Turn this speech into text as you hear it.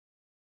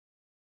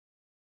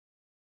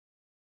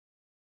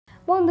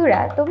বন্ধুরা,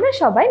 তোমরা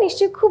সবাই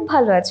নিশ্চয়ই খুব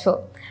ভালো আছো।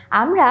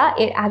 আমরা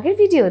এর আগের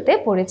ভিডিওতে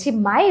পড়েছি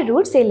মাই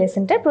রুটস এই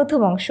লেসনটার প্রথম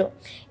অংশ।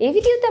 এই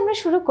ভিডিওতে আমরা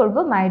শুরু করব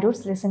মাই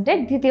রুটস লেসনটার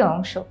দ্বিতীয়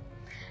অংশ।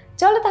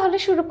 চলো তাহলে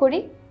শুরু করি।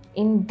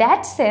 In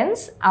that sense,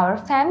 our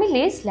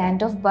family's land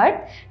of birth,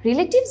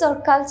 relatives or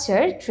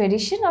culture,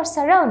 tradition or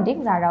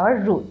surroundings are our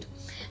root.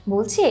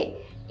 বলছি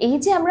এই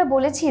যে আমরা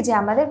বলেছি যে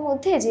আমাদের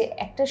মধ্যে যে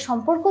একটা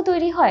সম্পর্ক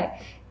তৈরি হয়,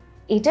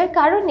 এটার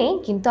কারণেই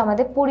কিন্তু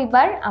আমাদের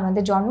পরিবার,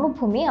 আমাদের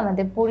জন্মভূমি,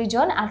 আমাদের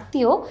পরিজন,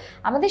 আত্মীয়,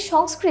 আমাদের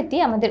সংস্কৃতি,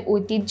 আমাদের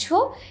ঐতিহ্য,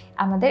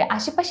 আমাদের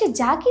আশেপাশে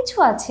যা কিছু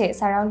আছে,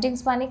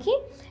 সারাউন্ডিংস মানে কি?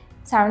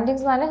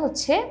 সারাউন্ডিংস মানে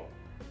হচ্ছে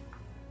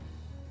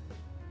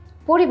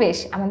পরিবেশ।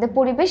 আমাদের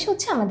পরিবেশ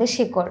হচ্ছে আমাদের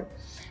শেকড়।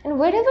 And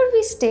wherever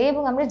we stay,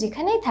 এবং আমরা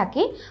যেখানেই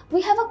থাকি, we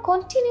have a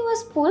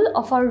continuous pull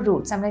of our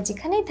roots. আমরা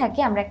যেখানেই থাকি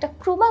আমরা একটা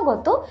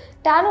ক্রমাগত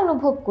টান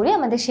অনুভব করি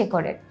আমাদের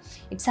শেকড়ের।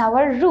 It's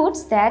our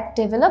roots that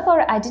develop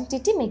our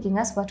identity, making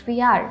us what we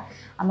are.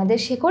 আমাদের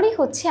শেকড়ই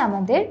হচ্ছে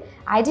আমাদের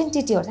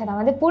আইডেন্টিটি, অর্থাৎ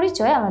আমাদের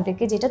পরিচয়,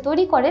 আমাদেরকে যেটা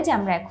তৈরি করে যে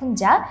আমরা এখন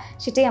যা,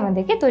 সেটাই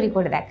আমাদেরকে তৈরি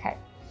করে দেখায়।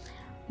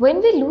 When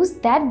we lose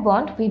that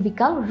bond, we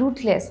become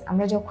rootless.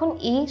 আমরা যখন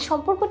এই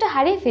সম্পর্কটা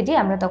হারিয়ে ফেলি,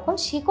 আমরা তখন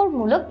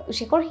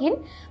শেকড়হীন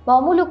বা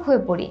অমূলক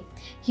হয়ে পড়ি।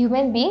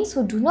 Human beings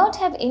who do not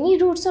have any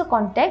roots or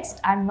context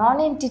are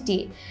non-entity.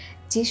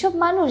 যেসব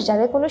মানুষ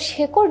যাদের কোনো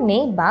শেকড়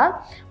নেই বা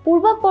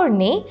পূর্বাপর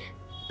নেই,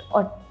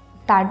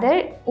 তাদের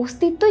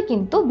অস্তিত্বই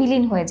কিন্তু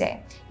বিলীন হয়ে যায়।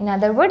 In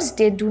other words,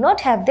 they do not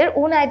have their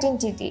own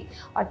identity.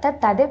 অর্থাৎ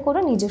তাদের কোনো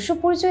নিজস্ব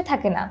পরিচয়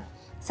থাকে না।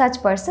 Such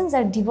persons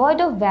are devoid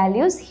of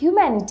values,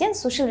 humanity and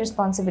social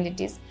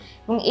responsibilities.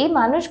 এবং এই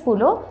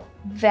মানুষগুলো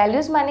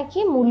ভ্যালুস মানে কি?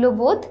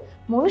 মূল্যবোধ,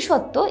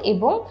 মনুষ্যত্ব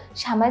এবং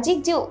সামাজিক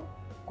যে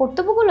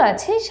কর্তব্যগুলো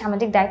আছে,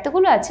 সামাজিক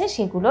দায়িত্বগুলো আছে,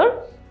 সেগুলোর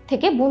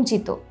থেকে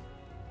বঞ্চিত।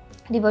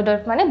 ডিভয়েড অফ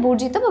মানে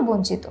বর্জিত বা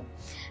বঞ্চিত।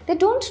 They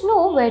don't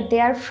know where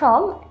they are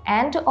from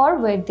and or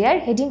where they are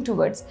heading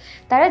towards.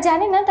 তারা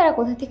জানে না তারা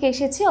কোথা থেকে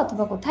এসেছে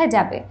অথবা কোথায়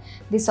যাবে।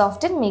 This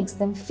often makes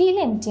them feel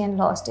empty and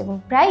lost. এবং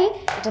প্রায়ই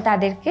এটা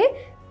তাদেরকে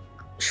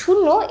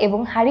শূন্য এবং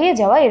হারিয়ে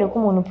যাওয়া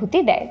এরকম অনুভূতি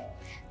দেয়।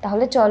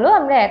 তাহলে চলো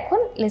আমরা এখন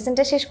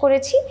লেসনটা শেষ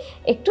করেছি,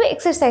 একটু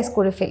এক্সারসাইজ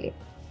করে ফেলি।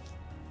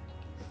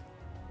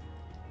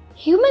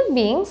 হিউম্যান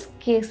বিংস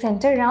কে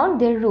সেন্টার রাউন্ড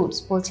দেয়ার রুটস।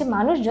 বলছে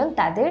মানুষজন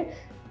তাদের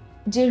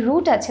যে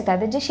রুট আছে,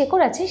 তাদের যে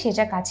শেকড় আছে,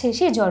 সেটার কাছে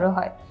এসে জড়ো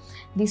হয়।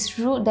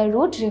 The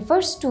root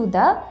refers to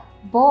the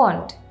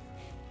bond.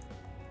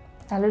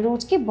 তাহলে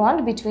রুট কি? Bond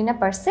between a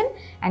person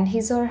and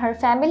his or her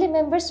family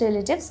members,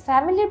 relatives,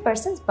 ফ্যামিলির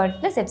পার্সনস, বার্থ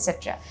প্লেস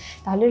এটসেট্রা।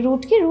 তাহলে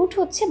রুট কি? রুট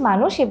হচ্ছে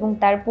মানুষ এবং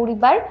তার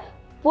পরিবার,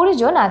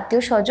 পরিজন,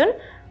 আত্মীয় স্বজন,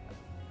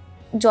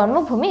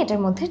 জন্মভূমি,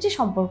 এটার মধ্যে যে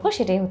সম্পর্ক,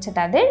 সেটাই হচ্ছে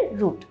তাদের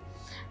root.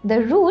 The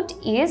root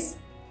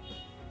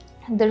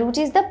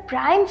is the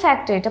prime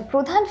factor. এটা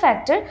প্রধান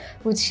factor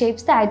which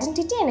shapes the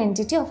identity and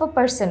entity of a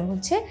person.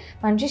 হচ্ছে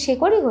মানুষের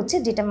শেকড়ই হচ্ছে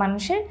যেটা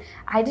মানুষের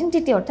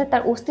আইডেন্টিটি অর্থাৎ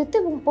তার অস্তিত্ব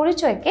এবং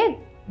পরিচয়কে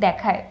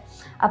দেখায়,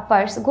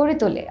 গড়ে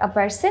তোলে। আ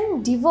পার্সন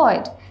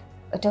ডিভয়েড,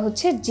 এটা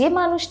হচ্ছে যে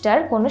মানুষটার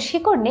কোনো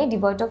শেকড় নেই,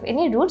 devoid of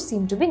any root,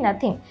 seem to B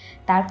nothing,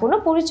 তার কোনো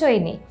পরিচয়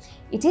নেই।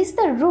 It is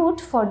the root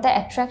for the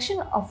attraction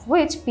of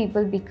which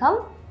people become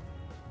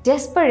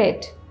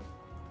desperate.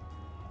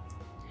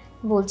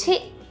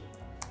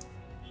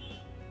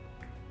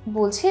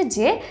 বলছে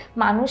যে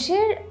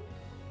মানুষের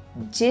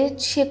যে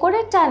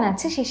শেকড়ের টান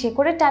আছে, সেই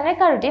শেকড়ের টানের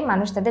কারণে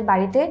মানুষ তাদের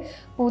বাড়িতে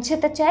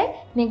পৌঁছাতে চায়।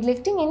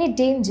 Neglecting any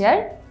danger,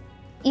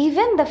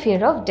 even the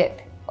fear of death.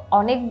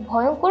 অনেক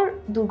ভয়ঙ্কর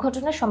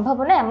দুর্ঘটনার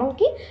সম্ভাবনা,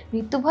 এমনকি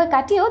মৃত্যু ভয়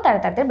কাটিয়েও তারা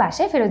তাদের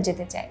বাসায় ফেরত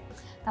যেতে চায়।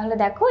 তাহলে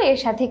দেখো, এর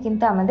সাথে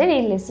কিন্তু আমাদের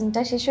এই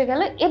লেসনটা শেষ হয়ে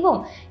গেল এবং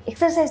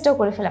এক্সারসাইজটাও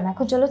করে ফেলাম।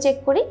 এখন চলো চেক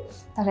করি।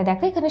 তাহলে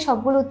দেখো, এখানে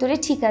সবগুলো উত্তরই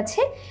ঠিক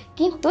আছে,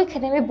 কিন্তু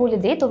এখানে আমি বলে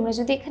দিই, তোমরা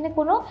যদি এখানে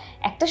কোনো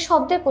একটা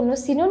শব্দের কোনো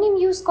সিনোনিম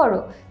ইউজ করো,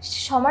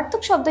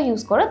 সমার্থক শব্দ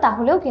ইউজ করো,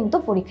 তাহলেও কিন্তু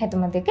পরীক্ষায়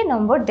তোমাদেরকে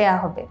নম্বর দেওয়া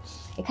হবে।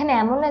 এখানে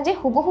এমন না যে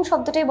হুবহু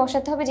শব্দটাই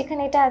বসাতে হবে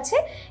যেখানে এটা আছে,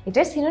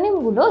 এটার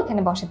সিনোনিমগুলো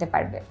এখানে বসাতে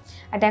পারবে।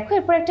 আর দেখো,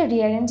 এরপর একটা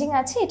রিঅ্যারেঞ্জিং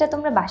আছে, এটা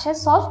তোমরা বাসায়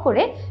সলভ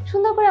করে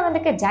সুন্দর করে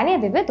আমাদেরকে জানিয়ে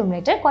দেবে তোমরা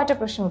এটার কয়টা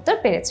প্রশ্নের উত্তর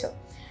পেরেছো।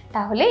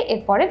 তাহলে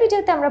এর পরের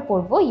ভিডিওতে আমরা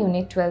পড়বো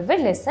ইউনিট 12 এর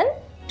লেসন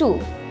 2।